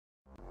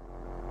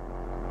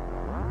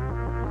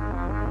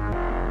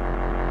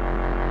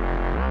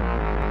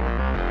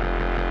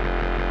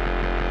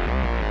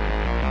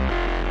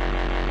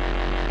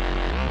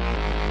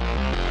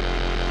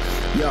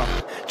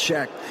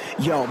check.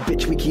 Yo,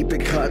 bitch, we keep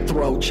it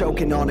cutthroat,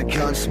 choking on a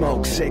gun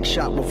smoke,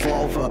 6-shot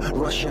revolver,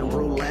 Russian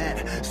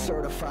roulette,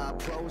 certified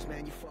pros,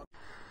 man, you fuck.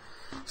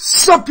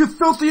 Sup, you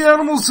filthy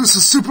animals, this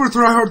is Super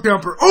Tryhard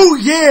Camper. Oh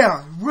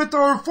yeah! With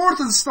our 4th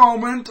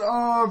installment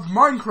of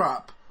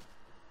Minecrap.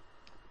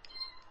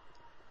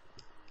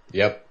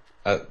 Yep,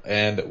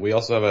 and we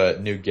also have a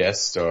new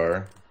guest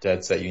star,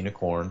 Dead Set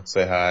Unicorn.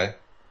 Say hi.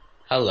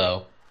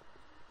 Hello.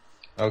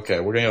 Okay,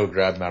 we're gonna go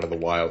grab him out of the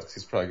wild, because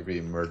he's probably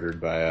gonna be murdered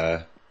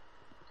by,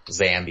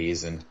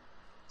 zombies and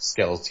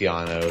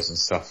skeletianos and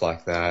stuff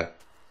like that.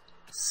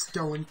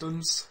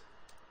 Skeletons.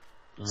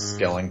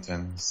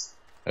 Skeletons.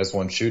 There's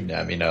one shooting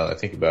at me now that I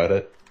think about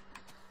it.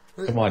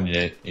 Come on,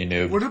 you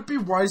noob. Would it be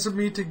wise of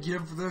me to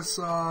give this,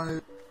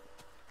 the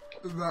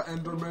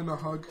Enderman a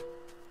hug?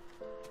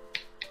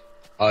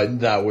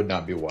 That would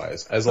not be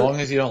wise. As long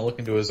as you don't look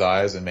into his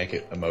eyes and make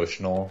it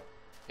emotional,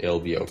 it'll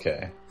be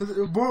okay.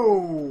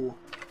 Whoa!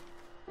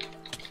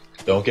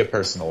 Don't get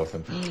personal with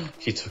him.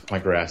 He took my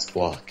grass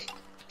block.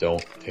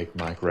 Don't take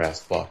my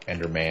grass block,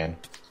 Enderman.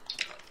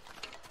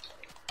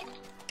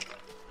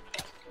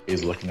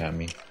 He's looking at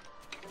me.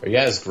 Are you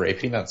guys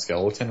raping that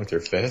skeleton with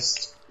your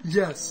fist?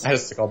 Yes. I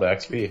just took all the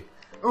XP.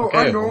 Oh, okay,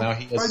 I know. well now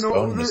he has I know.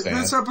 bone in his hand.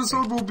 This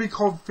episode will be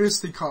called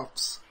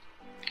Fisticuffs.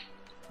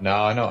 No,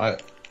 I know. I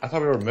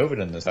thought we were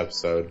moving in this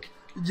episode.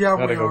 Yeah,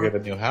 We gotta go get a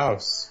new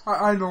house.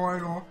 I know. I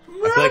feel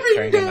like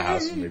tearing down the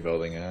house and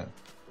rebuilding it.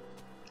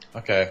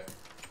 Okay.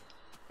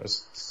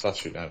 Let's stop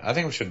shooting at it. I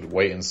think we should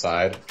wait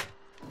inside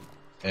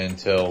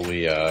until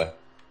we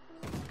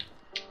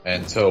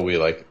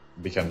like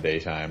become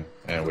daytime,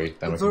 and then we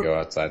can go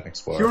outside and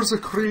explore. Here's a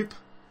creep.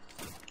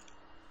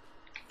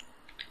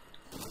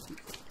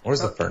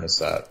 Where's the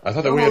furnace at? I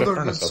thought that we had a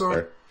furnace up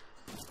there.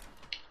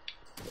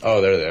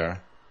 Oh, they're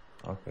there.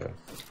 Okay.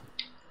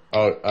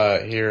 Oh,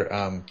 here,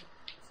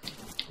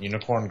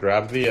 Unicorn,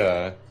 grab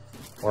the,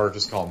 or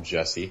just call him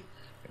Jesse.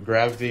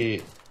 Grab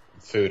the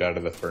food out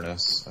of the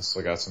furnace. I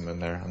still got some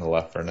in there on the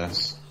left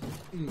furnace.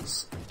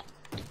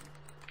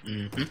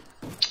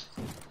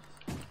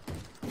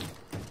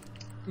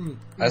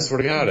 I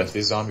swear to God, if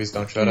these zombies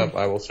don't shut up,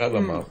 I will shut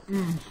them up.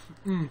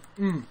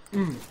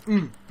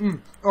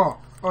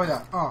 Oh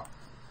yeah, oh.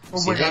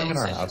 Is he back in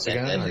our house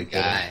again? That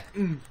guy.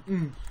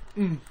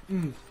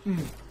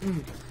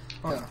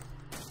 Oh yeah.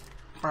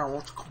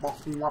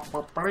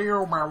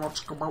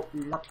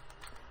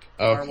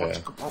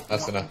 Okay,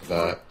 that's enough of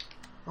that.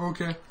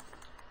 Okay.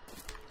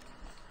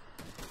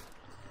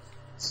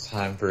 It's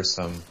time for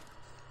some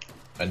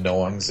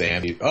annoying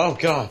zombie. Oh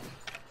God!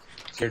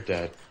 You're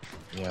dead.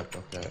 Yep,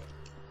 okay.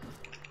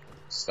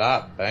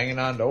 Stop banging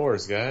on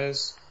doors,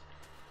 guys.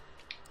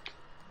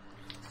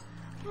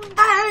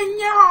 Bang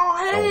your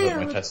head! Don't let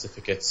my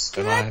testificates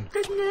to mine.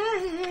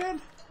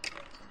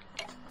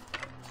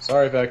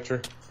 Sorry,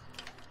 Vector.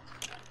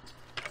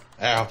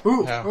 Ow.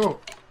 Ooh, ow. oh,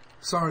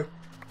 sorry.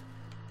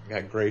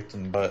 Got graped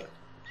in the butt.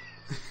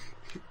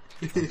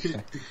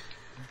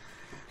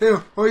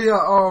 Yeah, oh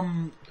yeah,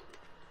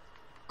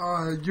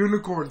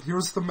 Unicorn,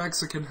 here's the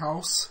Mexican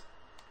house.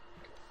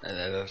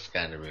 That's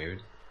kind of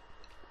rude.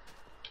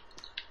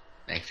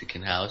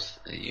 Mexican house?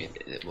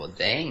 Well,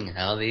 dang,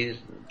 how these,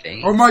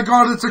 dang. Oh my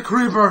God, it's a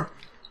creeper!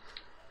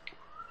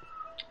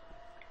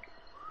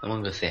 I'm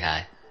gonna go say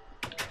hi.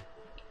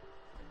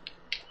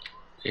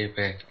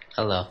 Creeper,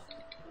 hello.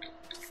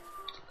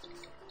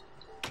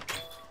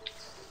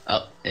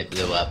 Oh, it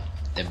blew up.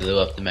 It blew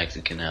up the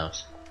Mexican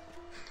house.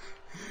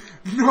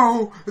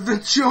 No, the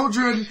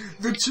children,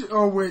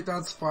 oh wait,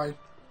 that's fine.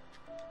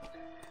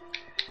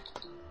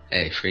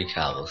 Hey, free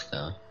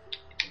cobblestone.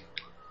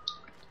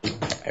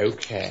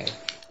 Okay.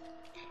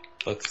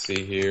 Let's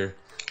see here.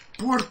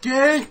 ¿Por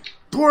qué?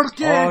 ¿Por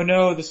qué? Oh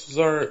no, this was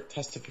our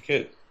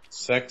testificate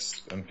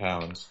sex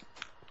impound.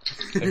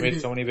 They made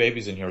so many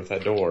babies in here with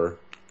that door.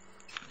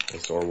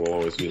 This door will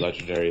always be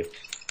legendary.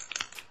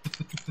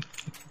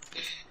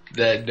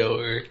 That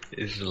door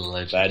is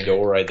legendary. That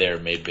door right there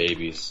made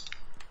babies.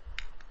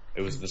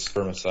 It was the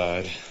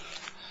spermicide.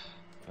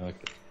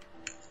 Okay.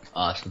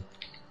 Awesome.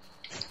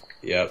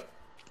 Yep.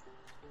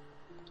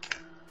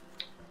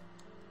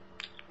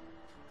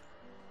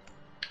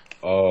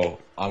 Oh,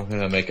 I'm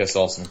gonna make us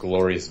all some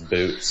glorious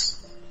boots.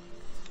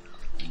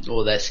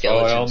 Oh, that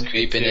skeleton's me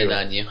creeping too. in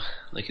on you.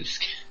 Look at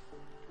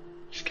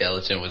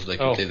skeleton was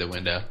looking through the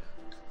window.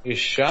 He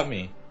shot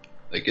me.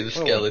 Look at the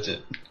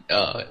skeleton.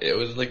 Oh, it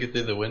was looking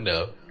through the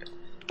window.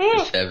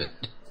 There's 7.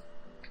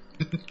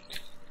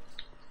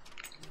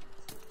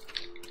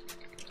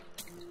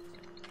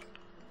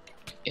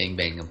 Gang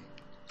bang them.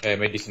 Hey, I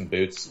made you some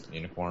boots,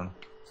 Unicorn.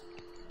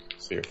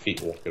 So your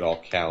feet won't get all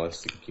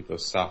calloused. You can keep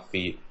those soft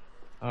feet.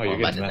 Oh, you're I'm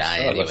about getting to messed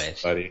die up,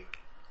 anyways. buddy.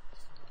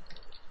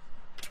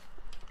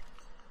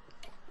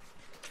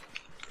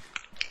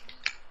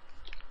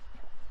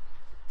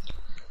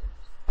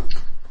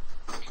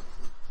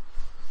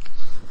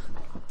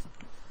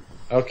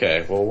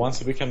 Okay, well once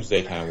it becomes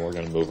daytime, we're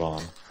gonna move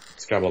on.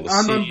 Let's grab all the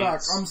seeds. I'm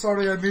back. I'm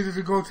sorry, I needed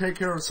to go take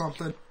care of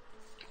something.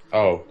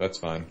 Oh, that's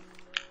fine.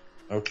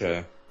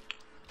 Okay.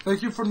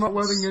 Thank you for not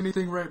letting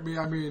anything rape me.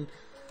 I mean,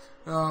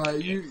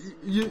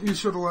 You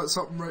should have let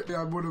something right there.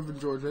 I would have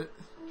enjoyed it.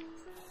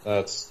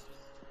 That's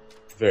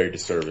very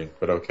disturbing,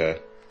 but okay.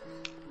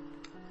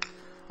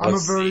 I'm a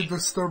very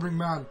disturbing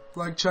man.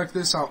 Like, check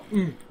this out.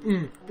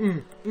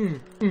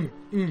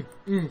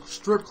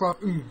 Strip club.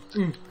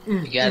 You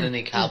got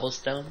any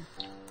cobblestone?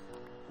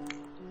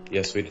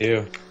 Yes, we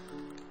do.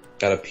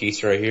 Got a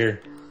piece right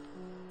here.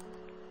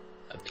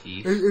 A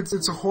piece?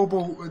 It's a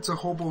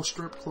hobo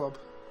strip club.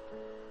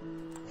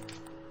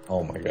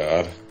 Oh my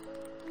god.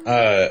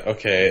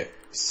 Okay,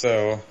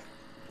 so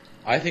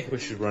I think we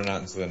should run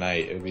out into the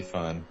night. It would be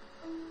fun.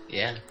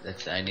 Yeah,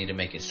 I need to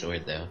make a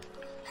sword though.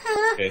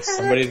 Okay,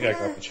 somebody's gotta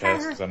go up the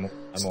chest because I'm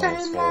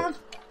almost full.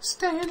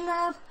 Stay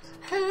alive.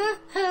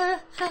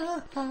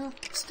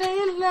 Stay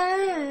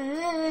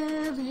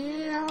alive.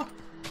 Yeah.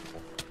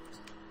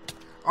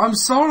 I'm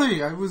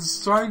sorry. I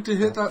was trying to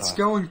hit that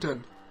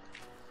skeleton.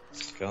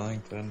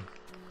 Skeleton.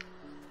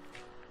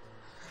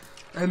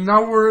 And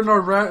now we're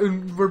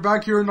in we're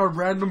back here in our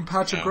random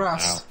patch of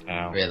grass.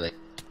 Ow. Really?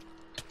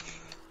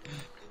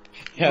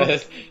 Yeah,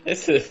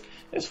 this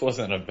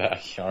wasn't a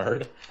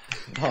backyard.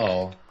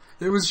 No.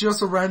 It was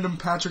just a random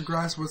patch of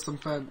grass with some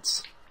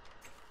fence.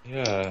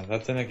 Yeah,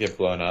 that didn't get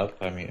blown up.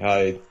 I mean,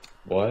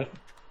 what?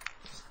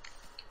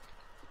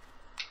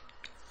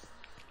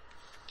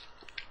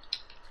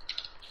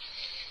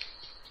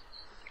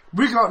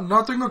 We got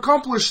nothing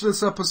accomplished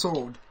this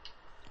episode.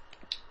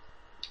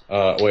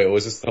 Wait,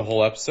 was this the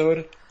whole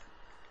episode?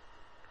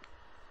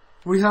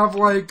 We have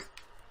like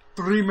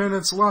 3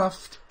 minutes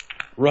left.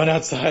 Run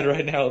outside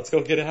right now. Let's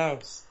go get a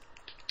house.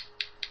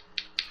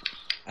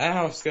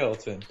 Ow,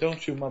 skeleton.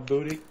 Don't shoot my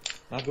booty.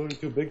 My booty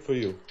too big for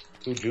you.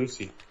 Too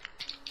juicy.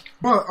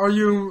 What, are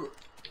you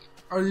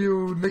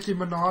Nicki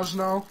Minaj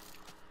now?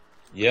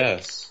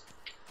 Yes.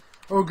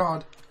 Oh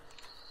god.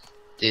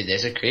 Dude,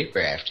 there's a creeper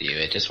after you.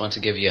 It just wants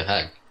to give you a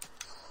hug.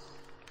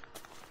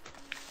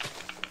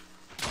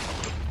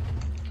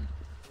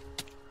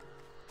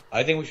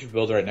 I think we should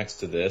build right next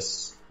to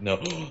this. No,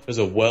 there's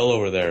a well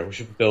over there. We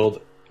should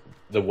build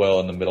the well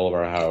in the middle of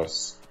our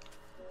house.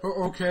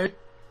 Oh, okay.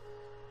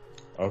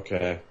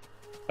 Okay.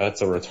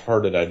 That's a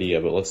retarded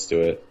idea, but let's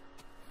do it.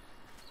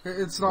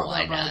 It's not Why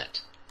that bad.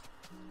 not?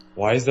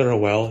 Why is there a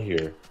well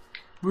here?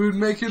 We would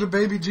make it a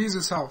baby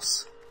Jesus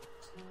house.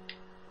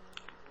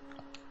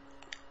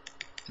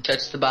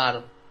 Touch the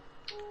bottom.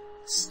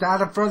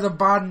 Started from the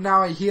bottom,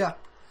 now I hear.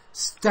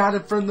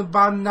 Started from the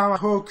bottom, now a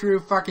whole crew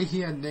fucking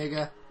here,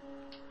 nigga.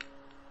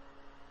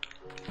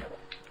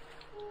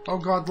 Oh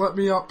god, let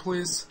me up,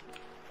 please.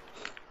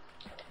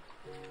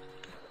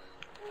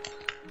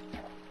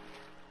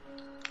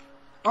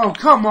 Oh,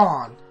 come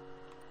on!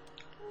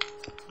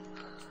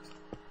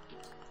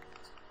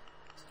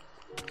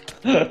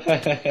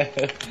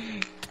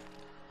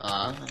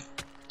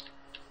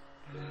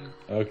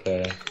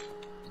 Okay.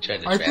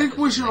 I think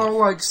we should all,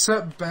 like,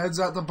 set beds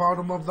at the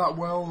bottom of that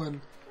well and,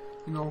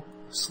 you know,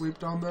 sleep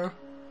down there.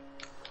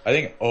 I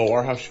think,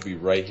 our house should be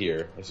right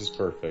here. This is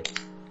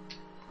perfect.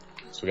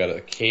 So we got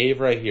a cave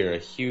right here, a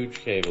huge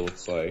cave it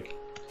looks like.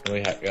 And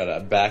we got a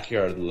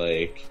backyard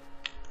lake.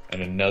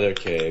 And another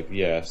cave.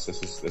 Yes,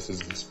 this is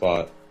the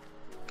spot.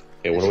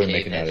 Okay, what are we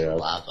making out of?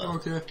 Lava.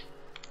 Okay.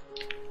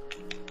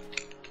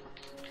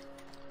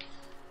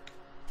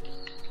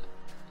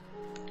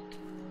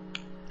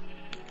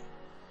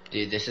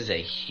 Dude, this is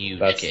a huge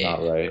That's cave.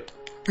 not right.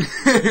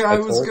 I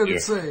was told gonna you.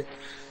 say,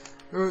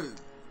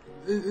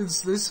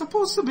 is this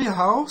supposed to be a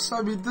house?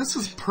 I mean, this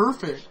is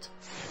perfect.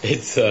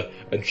 It's a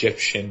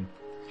Egyptian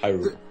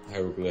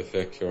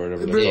hieroglyphic or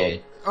whatever they're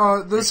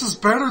called. This is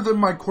better than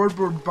my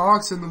cardboard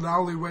box in an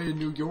alleyway in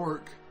New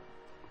York.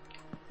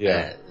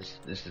 Yeah.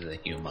 This is a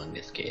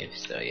humongous cave,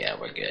 so yeah,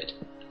 we're good.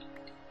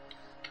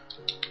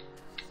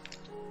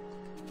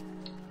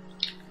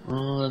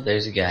 Oh,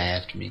 there's a guy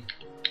after me.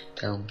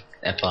 Tell him,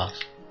 F off.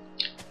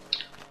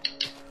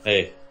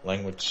 Hey,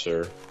 language,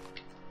 sir.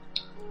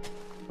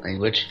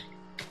 Language?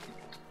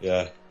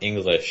 Yeah,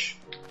 English.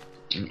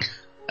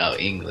 Oh,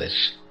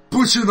 English.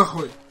 Push in the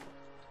hood.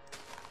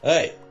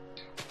 Hey!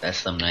 That's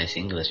some nice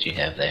English you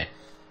have there.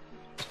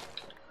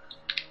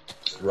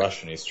 It's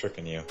Russian, he's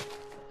tricking you.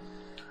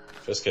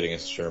 Just kidding,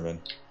 it's German.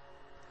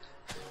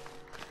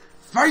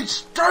 Fight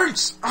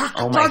starts!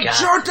 Oh my god.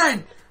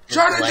 Jordan!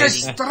 Jordan lighting.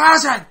 is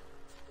Straßen!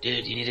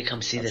 Dude, you need to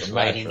come see That's this a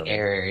lighting match,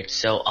 error. It's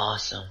so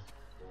awesome.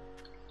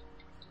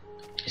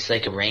 It's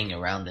like a ring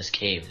around this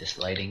cave, this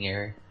lighting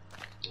error.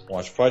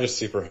 Watch, probably just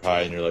super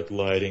high and you're like,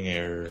 lighting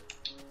error.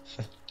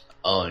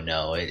 Oh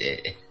no,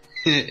 it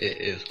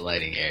is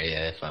lighting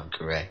area if I'm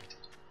correct.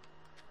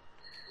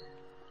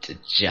 It's a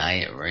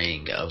giant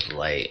ring of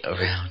light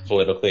around.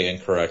 Politically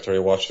incorrect. Are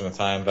you watching the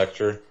time,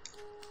 Vector?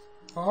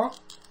 Huh?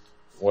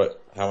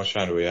 How much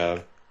time do we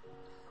have?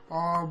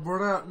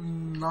 We're at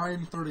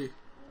 9:30.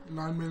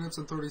 9 minutes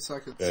and 30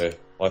 seconds. Okay.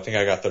 Well, I think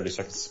I got 30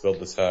 seconds to build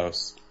this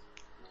house.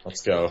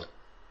 Let's go.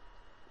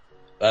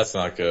 That's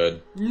not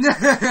good.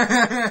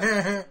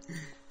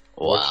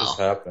 What just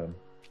Wow. happened?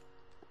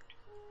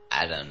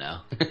 I don't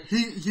know.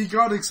 He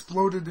got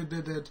exploded and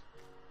it did.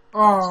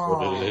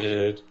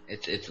 Oh.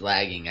 It's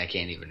lagging. I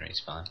can't even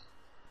respawn.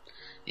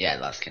 Yeah, I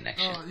lost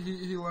connection.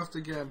 He left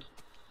again.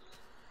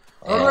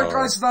 Alright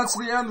guys, that's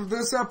the end of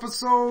this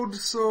episode,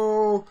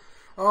 so,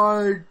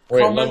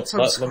 comment,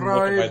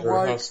 subscribe,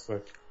 like,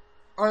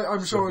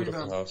 I'm showing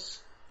them.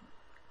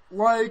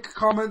 Like,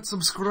 comment,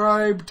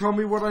 subscribe, tell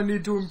me what I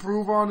need to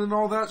improve on and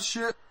all that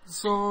shit,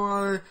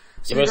 so,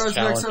 see you guys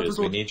next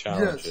episode. We need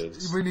challenges.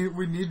 Yes,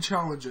 we need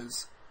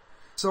challenges.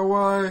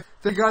 So,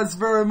 thank you guys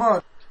very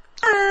much.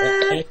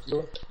 Thank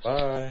you.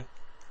 Bye.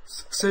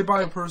 Say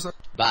bye in person.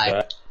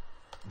 Bye.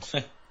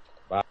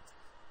 Bye.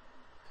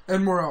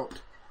 And we're out.